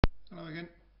again.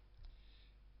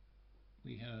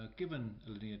 We are given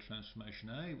a linear transformation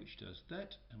A which does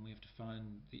that, and we have to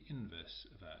find the inverse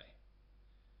of A.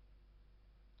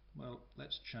 Well,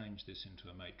 let's change this into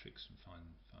a matrix and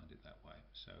find it that way.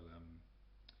 So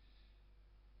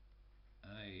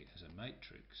A as a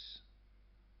matrix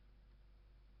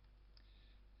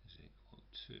is equal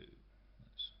to,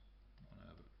 that's 1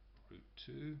 over root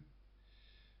 2,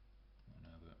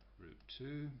 1 over root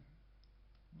 2,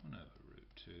 1 over root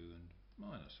 2, and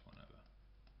minus 1 over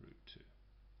root 2.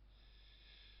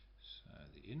 So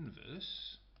the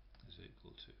inverse is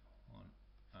equal to 1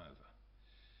 over.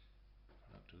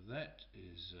 Product of that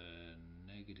is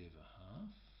negative a half.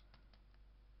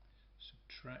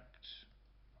 Subtract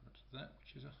product of that,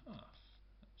 which is a half.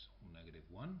 That's all negative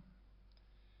 1.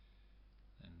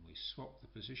 Then we swap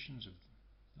the positions of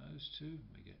those two.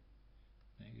 We get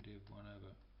negative 1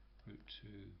 over root 2,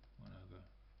 1 over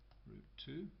root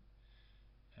 2.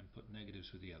 And put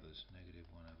negatives with the others. Negative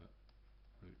 1 over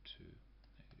root 2,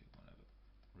 negative 1 over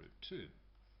root 2.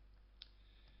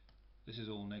 This is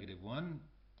all negative 1,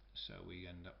 so we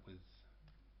end up with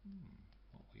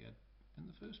what we had in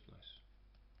the first place.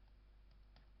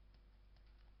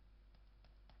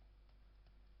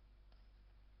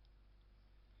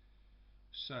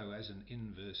 So as an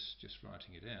inverse, just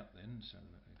writing it out then, so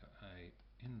we've got A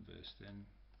inverse then,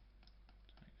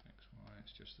 take x, y,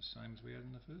 it's just the same as we had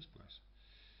in the first place.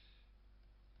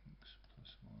 X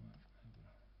plus y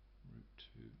over root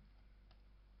 2.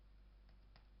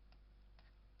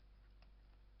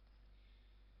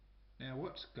 Now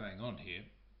what's going on here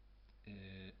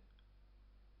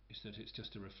is that it's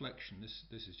just a reflection. This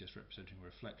is just representing a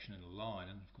reflection in a line,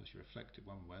 and of course you reflect it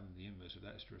one way, and the inverse of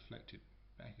that is to reflect it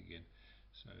back again.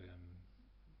 So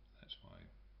that's why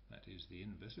that is the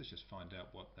inverse. Let's just find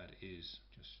out what that is.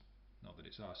 Just not that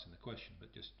it's asked in the question,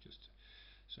 but just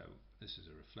so this is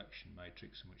a reflection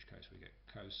matrix, in which case we get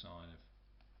cosine of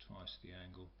twice the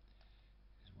angle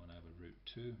is 1 over root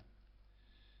 2,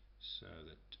 so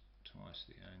that twice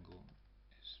the angle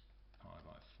is pi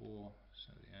by 4,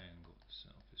 so the angle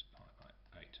itself is pi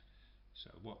by 8.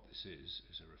 So what this is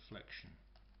a reflection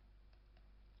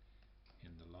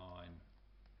in the line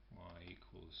y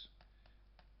equals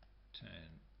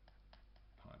tan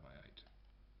pi by 8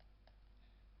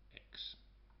 x.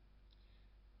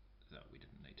 Though we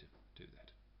didn't need to do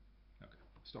that. Okay,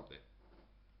 stop there.